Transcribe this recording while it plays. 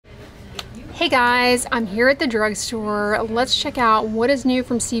Hey guys, I'm here at the drugstore. Let's check out what is new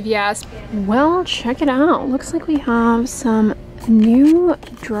from CVS. Well, check it out. Looks like we have some new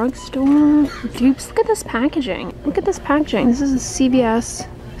drugstore dupes. Look at this packaging. Look at this packaging. This is a CVS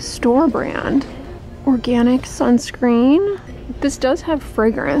store brand. Organic sunscreen. This does have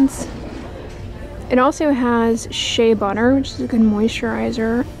fragrance. It also has shea butter, which is a good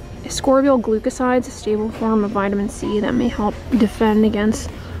moisturizer. Ascorbyl glucosides, a stable form of vitamin C that may help defend against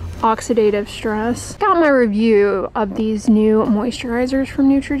oxidative stress. Got my review of these new moisturizers from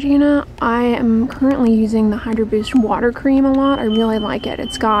Neutrogena. I am currently using the Hydro Boost water cream a lot. I really like it.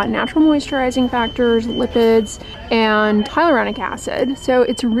 It's got natural moisturizing factors, lipids, and hyaluronic acid. So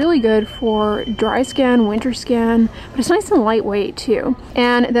it's really good for dry skin, winter skin, but it's nice and lightweight too.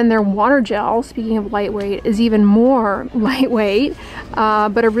 And then their water gel, speaking of lightweight, is even more lightweight,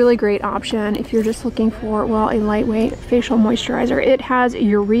 but a really great option if you're just looking for, well, a lightweight facial moisturizer. It has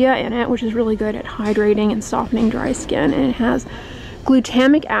urea in it, which is really good at hydrating and softening dry skin, and it has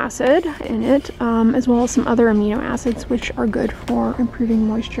glutamic acid in it, as well as some other amino acids which are good for improving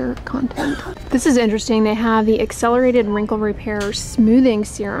moisture content. This is interesting. They have the Accelerated Wrinkle Repair Smoothing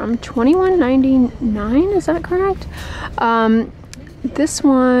Serum, $21.99, is that correct? This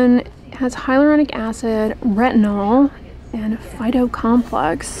one has hyaluronic acid, retinol, and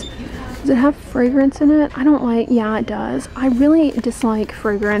phytocomplex. Does it have fragrance in it? I don't like, yeah, it does. I really dislike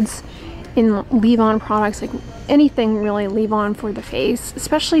fragrance in leave-on products, like anything really leave-on for the face,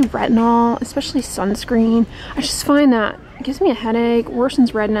 especially retinol, especially sunscreen. I just find that it gives me a headache,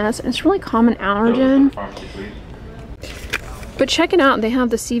 worsens redness, and it's a really common allergen. But check it out, they have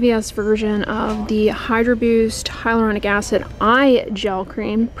the CVS version of the Hydro Boost Hyaluronic Acid Eye Gel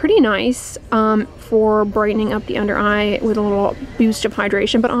Cream. Pretty nice for brightening up the under eye with a little boost of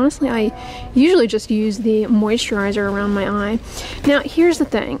hydration. But honestly, I usually just use the moisturizer around my eye. Now, here's the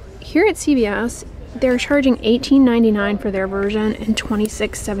thing. Here at CVS, they're charging $18.99 for their version and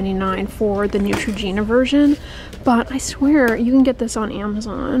 $26.79 for the Neutrogena version. But I swear, you can get this on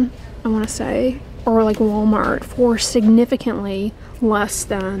Amazon, I want to say, or like Walmart, for significantly less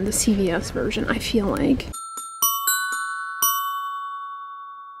than the CVS version, I feel like.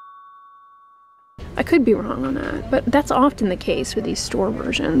 I could be wrong on that, but that's often the case with these store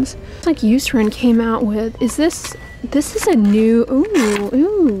versions. It's like Eucerin came out with, this is a new,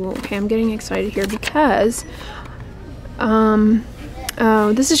 ooh, okay, I'm getting excited here because,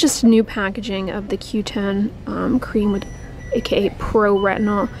 oh, this is just a new packaging of the Q10 cream with aka Pro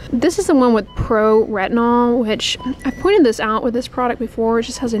Retinol. This is the one with Pro Retinol, which I've pointed this out with this product before. It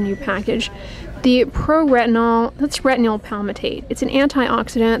just has a new package. The Pro Retinol, that's retinol palmitate. It's an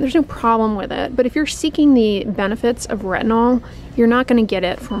antioxidant. There's no problem with it. But if you're seeking the benefits of retinol, you're not going to get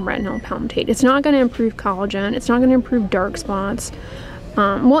it from retinol palmitate. It's not going to improve collagen. It's not going to improve dark spots.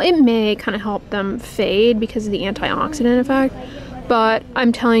 Well, it may kind of help them fade because of the antioxidant effect. But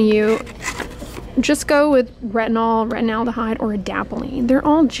I'm telling you, just go with retinol, retinaldehyde, or adapalene. They're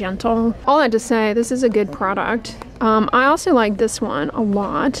all gentle. All that to say, this is a good product. I also like this one a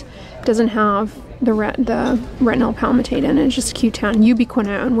lot. It doesn't have the retinol palmitate in it. It's just Q10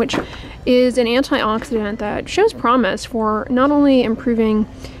 ubiquinone, which is an antioxidant that shows promise for not only improving,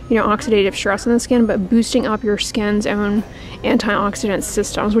 you know, oxidative stress in the skin, but boosting up your skin's own antioxidant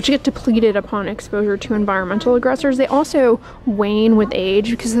systems, which get depleted upon exposure to environmental aggressors. They also wane with age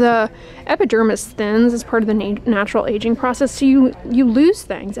because the epidermis thins as part of the natural aging process. So you lose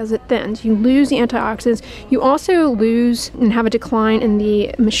things as it thins. You lose the antioxidants. You also lose and have a decline in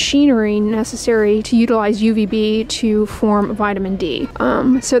the machinery necessary to utilize UVB to form vitamin D.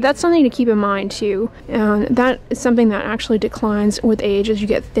 So that's something to keep in mind too. And that is something that actually declines with age as you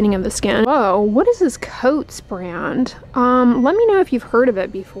get thinning of the skin. Whoa, what is this Coats brand? Let me know if you've heard of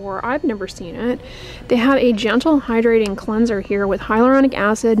it before. I've never seen it. They have a gentle hydrating cleanser here with hyaluronic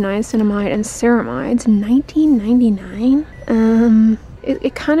acid, niacinamide, and ceramides. $19.99.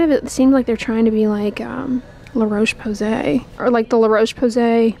 It kind of seems like they're trying to be like La Roche-Posay, or like the La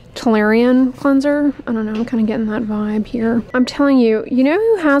Roche-Posay Tolerian cleanser. I don't know, I'm kind of getting that vibe here. I'm telling you, you know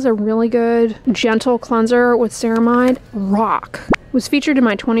who has a really good gentle cleanser with ceramide? Rock. Was featured in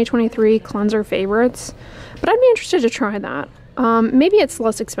my 2023 cleanser favorites, but I'd be interested to try that. Maybe it's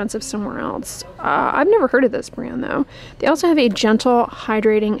less expensive somewhere else. I've never heard of this brand though. They also have a gentle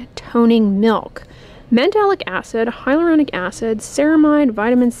hydrating toning milk. Mandelic acid, hyaluronic acid, ceramide,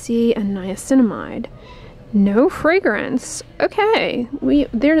 vitamin C, and niacinamide. No fragrance. Okay,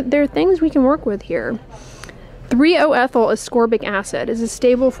 there are things we can work with here. 3-O-ethyl ascorbic acid is a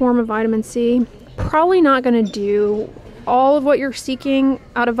stable form of vitamin C. Probably not going to do all of what you're seeking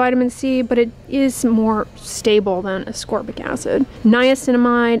out of vitamin C, but it is more stable than ascorbic acid.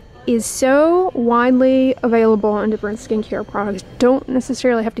 Niacinamide is so widely available in different skincare products. Don't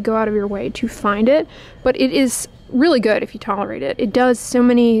necessarily have to go out of your way to find it, but it is really good if you tolerate it. It does so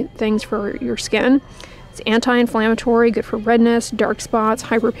many things for your skin. It's anti-inflammatory, good for redness, dark spots,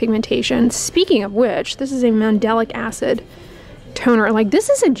 hyperpigmentation. Speaking of which, this is a mandelic acid toner. Like, this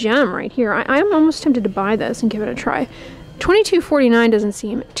is a gem right here. I'm almost tempted to buy this and give it a try. $22.49 doesn't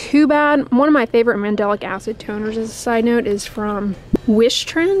seem too bad. One of my favorite mandelic acid toners, as a side note, is from Wish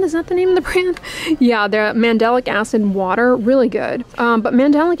Trend. Is that the name of the brand? Yeah, the mandelic acid water, really good. But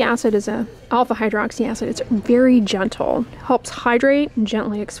mandelic acid is a alpha hydroxy acid. It's very gentle, helps hydrate and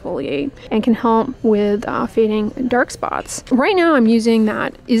gently exfoliate, and can help with fading dark spots. Right now I'm using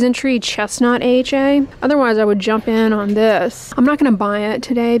that Isntree Chestnut AHA. Otherwise I would jump in on this. I'm not gonna buy it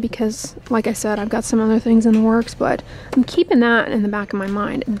today because, like I said, I've got some other things in the works, but I'm keeping that in the back of my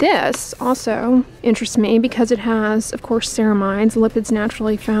mind. This also interests me because it has, of course, ceramides, lipids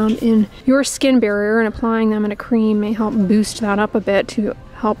naturally found in your skin barrier, and applying them in a cream may help boost that up a bit to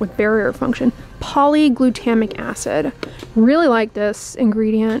help with barrier function. Polyglutamic acid. Really like this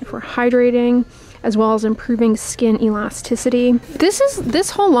ingredient for hydrating as well as improving skin elasticity.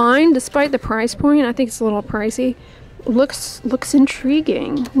 This whole line, despite the price point, I think it's a little pricey, looks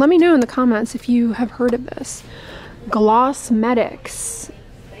intriguing. Let me know in the comments if you have heard of this. Glossmetics.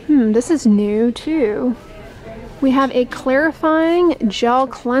 This is new too. We have a clarifying gel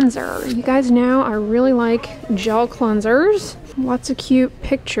cleanser. You guys know I really like gel cleansers. Lots of cute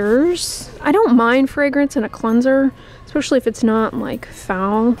pictures. I don't mind fragrance in a cleanser, especially if it's not like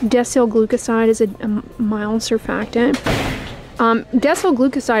foul. Decyl glucoside is a mild surfactant. Decyl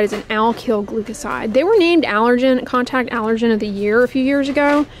glucoside is an alkyl glucoside. They were named contact allergen of the year a few years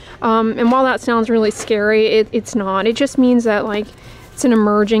ago. And while that sounds really scary, it's not. It just means that, like, it's an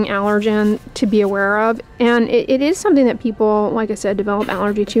emerging allergen to be aware of, and it is something that people, like I said, develop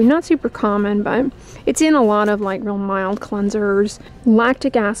allergy to. Not super common, but it's in a lot of like real mild cleansers.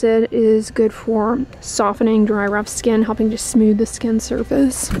 Lactic acid is good for softening dry, rough skin, helping to smooth the skin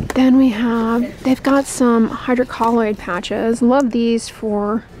surface. Then they've got some hydrocolloid patches. Love these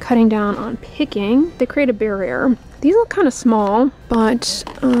for cutting down on picking. They create a barrier. These look kind of small, but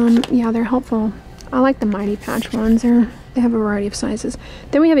yeah, they're helpful. I like the Mighty Patch ones. They have a variety of sizes.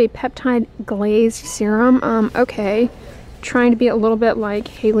 Then we have a peptide glaze serum. Okay, trying to be a little bit like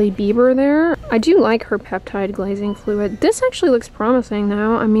Hailey Bieber there. I do like her peptide glazing fluid. This actually looks promising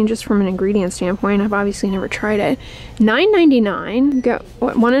though. I mean, just from an ingredient standpoint, I've obviously never tried it. $9.99, got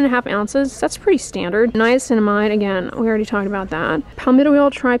what, 1.5 ounces? That's pretty standard. Niacinamide, again, we already talked about that.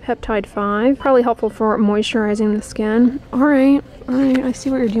 Palmitoyl tripeptide 5, probably helpful for moisturizing the skin. All right, I see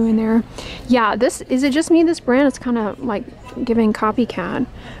what you're doing there. Yeah, is it just me, this brand? It's kind of like giving copycat.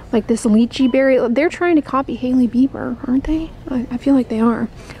 Like this lychee berry, they're trying to copy Hailey Bieber, aren't they? I feel like they are.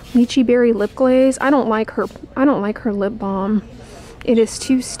 Lychee berry lip glaze. I don't like her lip balm. It is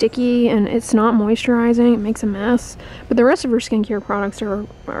too sticky and it's not moisturizing. It makes a mess. But the rest of her skincare products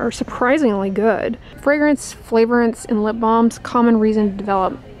are surprisingly good. Fragrance, flavorants, and lip balms, common reason to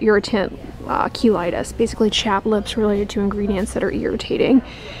develop irritant cheilitis, basically chapped lips related to ingredients that are irritating.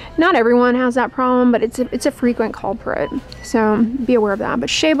 Not everyone has that problem, but it's a frequent culprit, so be aware of that. But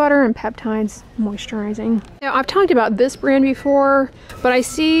shea butter and peptides, moisturizing. Now, I've talked about this brand before, but I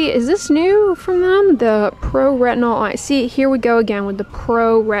see, is this new from them? The Pro Retinol. I see, here we go again with the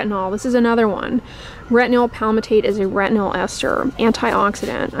Pro Retinol. This is another one. Retinol palmitate is a retinol ester,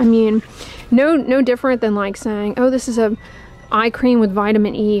 antioxidant. I mean, no different than like saying, oh, this is a eye cream with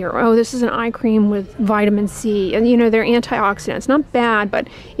vitamin E, or oh, this is an eye cream with vitamin C. And you know, they're antioxidants. Not bad, but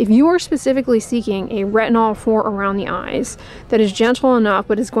if you are specifically seeking a retinol for around the eyes that is gentle enough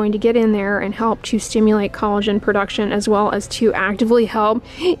but is going to get in there and help to stimulate collagen production as well as to actively help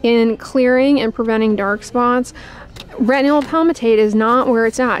in clearing and preventing dark spots, retinol palmitate is not where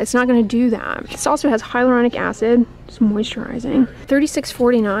it's at. It's not going to do that. This also has hyaluronic acid, it's moisturizing.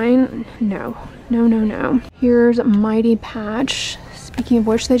 $36.49. No. Here's Mighty Patch. Speaking of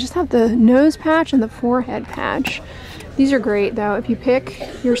which, they just have the nose patch and the forehead patch. These are great though. If you pick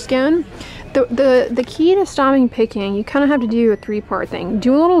your skin, the key to stopping picking, you kind of have to do a 3-part thing.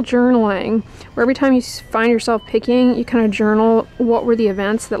 Do a little journaling, where every time you find yourself picking, you kind of journal what were the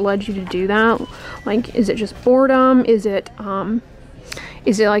events that led you to do that. Like, is it just boredom? Is it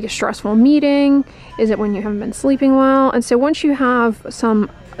like a stressful meeting? Is it when you haven't been sleeping well? And so once you have some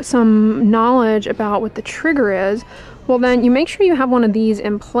knowledge about what the trigger is, well, then you make sure you have one of these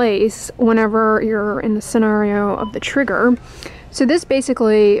in place whenever you're in the scenario of the trigger. So this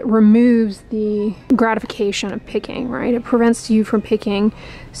basically removes the gratification of picking, right? It prevents you from picking,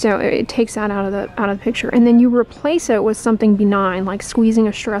 so it takes that out of the picture. And then you replace it with something benign, like squeezing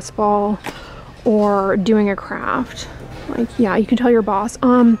a stress ball or doing a craft. Like, yeah, you can tell your boss.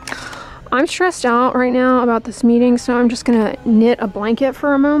 I'm stressed out right now about this meeting, so I'm just gonna knit a blanket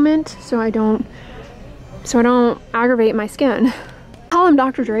for a moment so I don't aggravate my skin. Tell him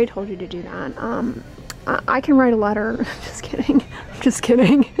Dr. Dray told you to do that. I can write a letter. Just kidding. Just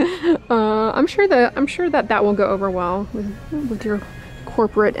kidding. I'm sure that will go over well with your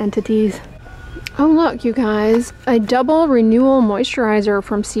corporate entities. Oh look, you guys, a double renewal moisturizer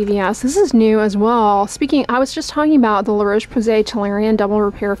from CVS. This is new as well. I was just talking about the La Roche-Posay Toleriane Double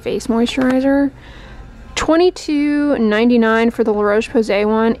Repair Face Moisturizer. $22.99 for the La Roche-Posay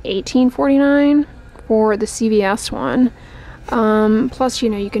one, $18.49 for the CVS one. Plus, you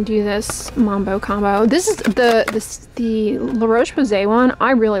know, you can do this Mambo combo. This is the La Roche-Posay one.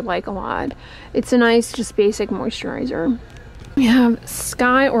 I really like a lot. It's a nice, just basic moisturizer. We have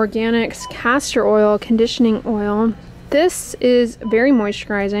Sky Organics Castor Oil Conditioning Oil. This is very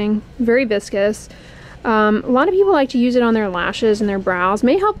moisturizing, very viscous. A lot of people like to use it on their lashes and their brows.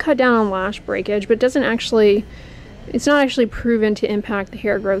 May help cut down on lash breakage, but it's not actually proven to impact the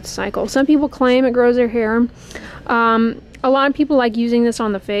hair growth cycle. Some people claim it grows their hair. A lot of people like using this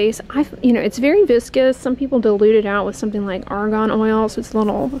on the face. You know, it's very viscous. Some people dilute it out with something like argan oil, so it's a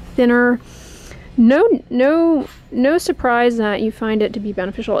little thinner. No surprise that you find it to be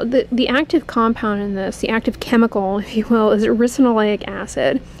beneficial. The active compound in this, the active chemical, if you will, is ricinoleic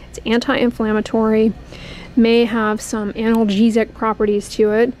acid. It's anti-inflammatory, may have some analgesic properties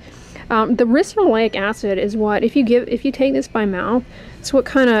to it. The ricinoleic acid is what, if you take this by mouth, it's what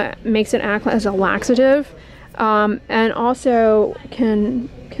kind of makes it act as a laxative. And also can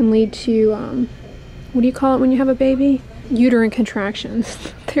lead to, what do you call it when you have a baby? Uterine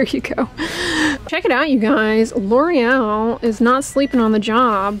contractions. There you go. Check it out, you guys. L'Oreal is not sleeping on the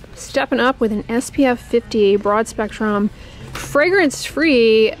job, stepping up with an SPF 50 broad spectrum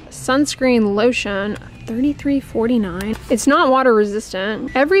fragrance-free sunscreen lotion. $33.49. It's not water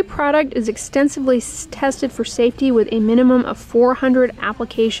resistant. Every product is extensively tested for safety with a minimum of 400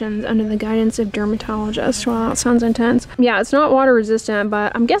 applications under the guidance of dermatologists. Wow, that sounds intense. Yeah, it's not water resistant,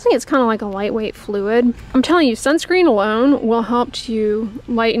 but I'm guessing it's kind of like a lightweight fluid. I'm telling you, sunscreen alone will help to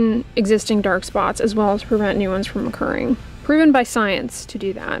lighten existing dark spots as well as prevent new ones from occurring. Proven by science to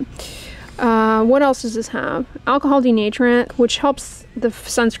do that. What else does this have? Alcohol denaturant, which helps the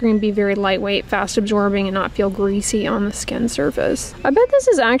sunscreen be very lightweight, fast absorbing, and not feel greasy on the skin surface. I bet this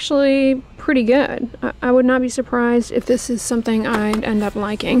is actually pretty good. I would not be surprised if this is something I'd end up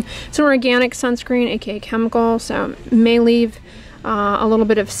liking. It's an organic sunscreen, aka chemical, so may leave a little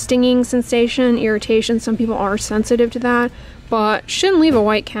bit of stinging sensation, irritation. Some people are sensitive to that, but shouldn't leave a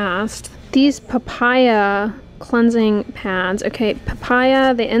white cast. These papaya cleansing pads. Okay,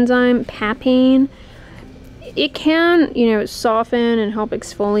 papaya, the enzyme papain, it can, you know, soften and help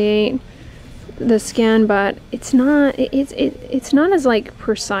exfoliate the skin, but it's not as like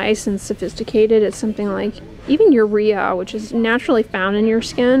precise and sophisticated as something like even urea, which is naturally found in your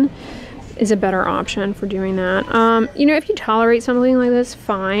skin, is a better option for doing that. You know, if you tolerate something like this,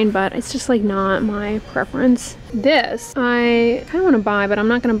 fine, but it's just like not my preference. This I kind of want to buy, but I'm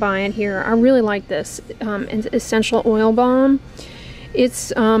not going to buy it here. I really like this essential oil balm.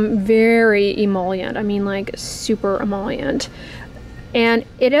 It's very emollient. I mean, like super emollient. And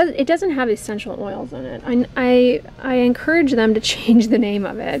it doesn't have essential oils in it. I encourage them to change the name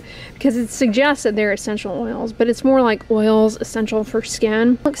of it because it suggests that they're essential oils, but it's more like oils essential for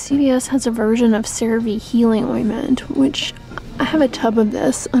skin. Look, CVS has a version of CeraVe Healing Ointment, which I have a tub of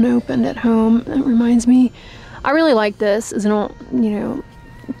this unopened at home. That reminds me, I really like this as an, you know,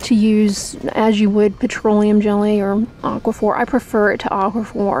 to use as you would petroleum jelly or Aquaphor. I prefer it to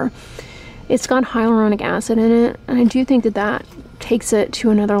Aquaphor. It's got hyaluronic acid in it, and I do think that that takes it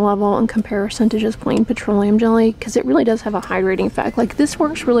to another level in comparison to just plain petroleum jelly, because it really does have a hydrating effect. Like, this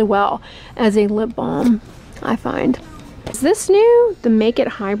works really well as a lip balm, I find. Is this new? The Make It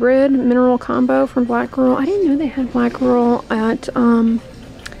Hybrid Mineral Combo from Black Girl. I didn't know they had Black Girl at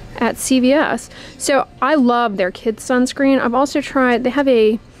CVS. So I love their kids sunscreen. I've also tried, they have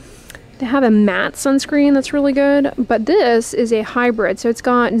a matte sunscreen that's really good, but this is a hybrid, so it's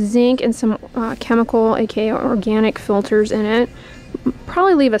got zinc and some chemical, aka organic filters in it.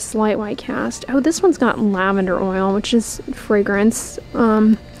 Probably leave a slight white cast. Oh, this one's got lavender oil, which is fragrance.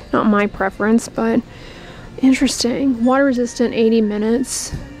 Not my preference, but interesting. Water resistant, 80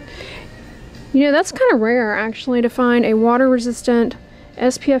 minutes. You know, that's kind of rare actually to find a water resistant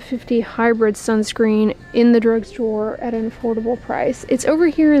SPF 50 hybrid sunscreen in the drugstore at an affordable price. It's over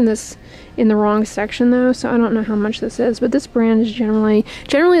here in the wrong section though, so I don't know how much this is, but this brand is generally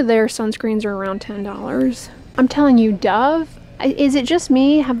their sunscreens are around $10. I'm telling you, Dove, is it just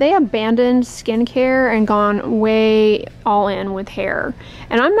me? Have they abandoned skincare and gone way all in with hair?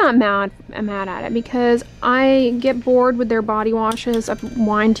 And I'm not mad at it, because I get bored with their body washes. I've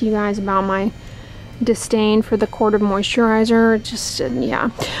whined to you guys about my disdain for the quart of moisturizer. Just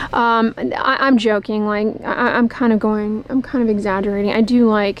yeah, I'm joking. Like I'm kind of exaggerating. I do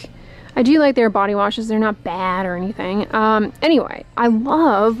like their body washes. They're not bad or anything. Anyway, I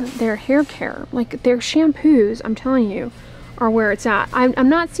love their hair care. Like their shampoos, I'm telling you, are where it's at. I'm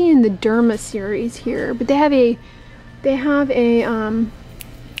not seeing the Derma series here, but they have a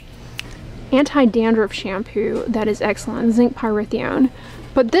anti-dandruff shampoo that is excellent, zinc pyrithione.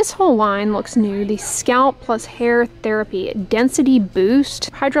 But this whole line looks new. The Scalp Plus Hair Therapy Density Boost.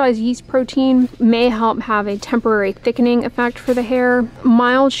 Hydrolyzed yeast protein may help have a temporary thickening effect for the hair.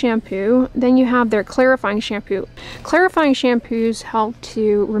 Mild shampoo. Then you have their clarifying shampoo. Clarifying shampoos help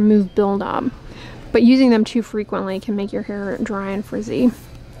to remove buildup, but using them too frequently can make your hair dry and frizzy.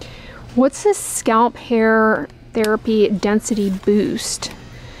 What's this Scalp Hair Therapy Density Boost?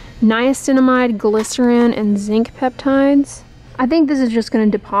 Niacinamide, glycerin, and zinc peptides. I think this is just going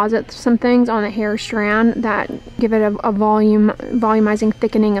to deposit some things on the hair strand that give it a volumizing,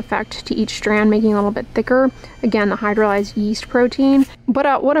 thickening effect to each strand, making it a little bit thicker. Again, the hydrolyzed yeast protein.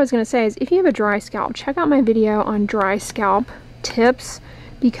 But what I was going to say is, if you have a dry scalp, check out my video on dry scalp tips,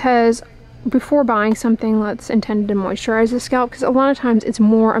 because before buying something that's intended to moisturize the scalp, because a lot of times it's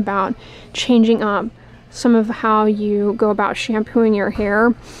more about changing up some of how you go about shampooing your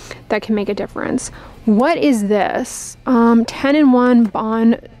hair that can make a difference. What is this? 10-in-1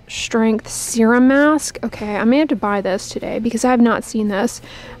 Bond Strength Serum Mask. Okay, I may have to buy this today because I have not seen this.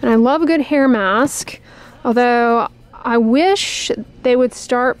 And I love a good hair mask, although I wish they would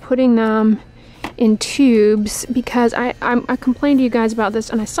start putting them in tubes, because I complained to you guys about this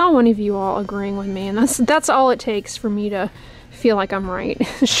and I saw one of you all agreeing with me, and that's all it takes for me to feel like I'm right.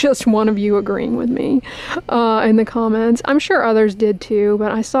 It's just one of you agreeing with me in the comments. I'm sure others did too,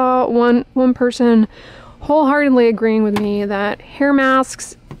 but I saw one person wholeheartedly agreeing with me that hair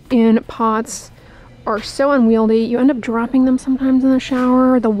masks in pots are so unwieldy. You end up dropping them sometimes in the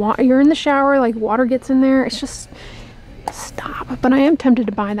shower. You're in the shower, like water gets in there. It's just, stop. But I am tempted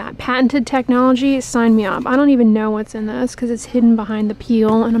to buy that. Patented technology, sign me up. I don't even know what's in this because it's hidden behind the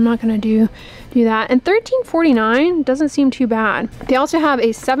peel, and I'm not going to do that. And $13.49 doesn't seem too bad. They also have a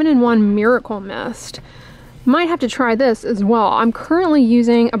 7-in-1 Miracle Mist. Might have to try this as well. I'm currently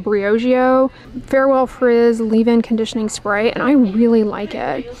using a Briogeo Farewell Frizz Leave-In Conditioning Spray, and I really like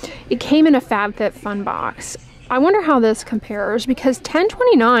it. It came in a FabFitFun box. I wonder how this compares, because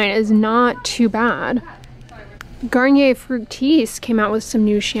 $10.29 is not too bad. Garnier Fructis came out with some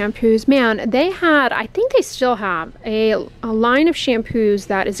new shampoos. Man, they had, I think they still have, a line of shampoos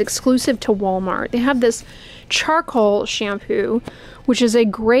that is exclusive to Walmart. They have this charcoal shampoo, which is a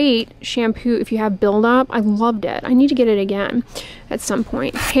great shampoo if you have buildup. I loved it. I need to get it again at some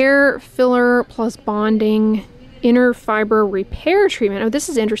point. Hair filler plus bonding inner fiber repair treatment. Oh, this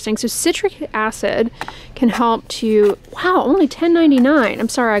is interesting. So citric acid can help to, wow, only $10.99. I'm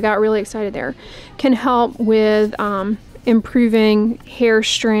sorry, I got really excited there. Can help with improving hair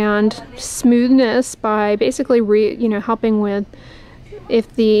strand smoothness by basically helping with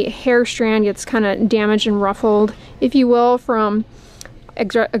if the hair strand gets kind of damaged and ruffled, if you will, from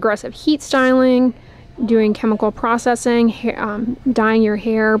aggressive heat styling, doing chemical processing, dyeing your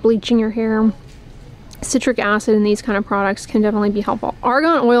hair, bleaching your hair. Citric acid in these kind of products can definitely be helpful.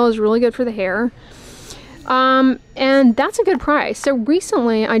 Argan oil is really good for the hair. And that's a good price. So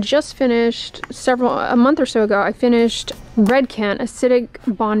recently I just finished, a month or so ago, I finished Redken Acidic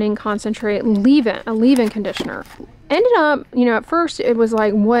Bonding Concentrate a leave-in conditioner. Ended up, at first it was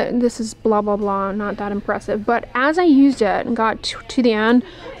like, what, this is blah, blah, blah, not that impressive. But as I used it and got to the end,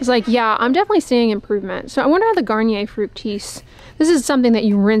 I was like, yeah, I'm definitely seeing improvement. So I wonder how the Garnier Fructis, this is something that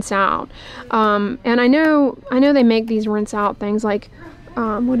you rinse out. And I know they make these rinse out things like,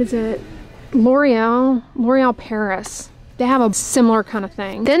 what is it? L'Oreal Paris. They have a similar kind of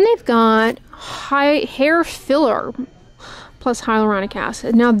thing. Then they've got hair filler plus hyaluronic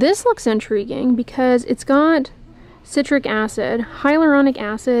acid. Now this looks intriguing because it's got citric acid, hyaluronic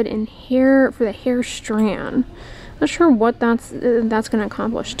acid, and hair for the hair strand. Not sure what that's going to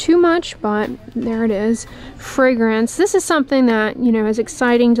accomplish too much, but there it is. Fragrance. This is something that is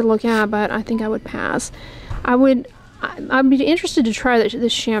exciting to look at, but I think I would pass. I'd be interested to try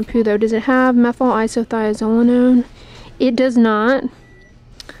this shampoo though. Does it have methyl isothiazolinone? It does not.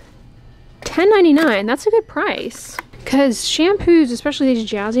 $10.99. That's a good price. Because shampoos, especially these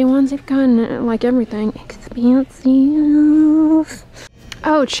jazzy ones, they've gotten like everything expensive.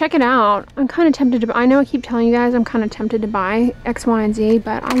 Oh, check it out. I'm kind of tempted to, I know I keep telling you guys I'm kind of tempted to buy X, Y, and Z,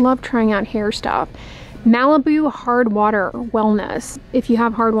 but I love trying out hair stuff. Malibu Hard Water Wellness. If you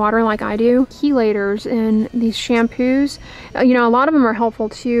have hard water like I do, chelators in these shampoos. You know, a lot of them are helpful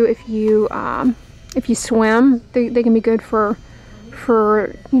too if you swim. They can be good for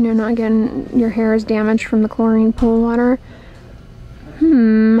you know, not getting your hairs damaged from the chlorine pool water.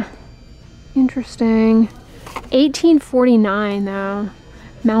 Interesting. $18.49 though.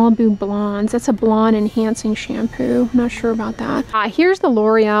 Malibu Blondes. That's a blonde enhancing shampoo. I'm not sure about that. Here's the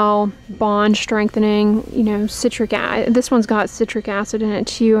L'Oreal Bond Strengthening, you know, citric acid. This one's got citric acid in it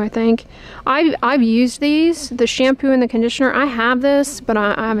too, I think. I've used these, the shampoo and the conditioner. I have this, but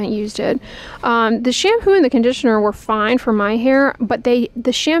I haven't used it. The shampoo and the conditioner were fine for my hair, but the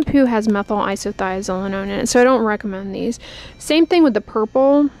shampoo has methyl isothiazolinone in it, so I don't recommend these. Same thing with the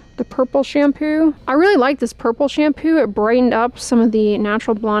purple shampoo. I really like this purple shampoo. It brightened up some of the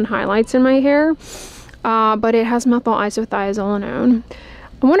natural blonde highlights in my hair, but it has methyl isothiazolinone.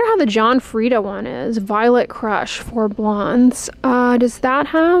 I wonder how the John Frieda one is. Violet Crush for blondes. Does that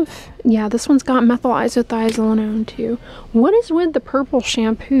have? Yeah, this one's got methyl isothiazolinone too. What is with the purple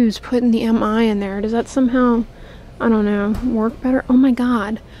shampoos putting the MI in there? Does that somehow, I don't know, work better? Oh my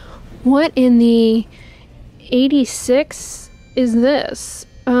god. What in the 86 is this?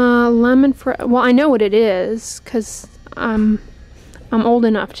 Lemon well, I know what it is because I'm old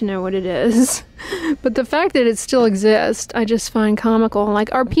enough to know what it is. But the fact that it still exists, I just find comical.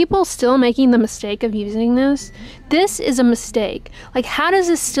 Like, are people still making the mistake of using this? This is a mistake. Like, how does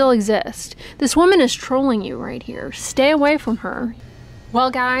this still exist? This woman is trolling you right here. Stay away from her. Well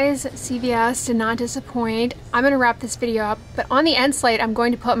guys, CVS did not disappoint. I'm gonna wrap this video up, but on the end slate, I'm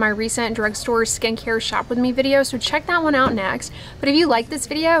going to put my recent drugstore skincare shop with me video, so check that one out next. But if you like this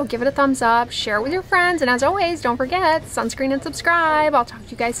video, give it a thumbs up, share it with your friends, and as always, don't forget, sunscreen and subscribe. I'll talk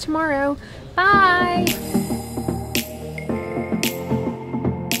to you guys tomorrow. Bye!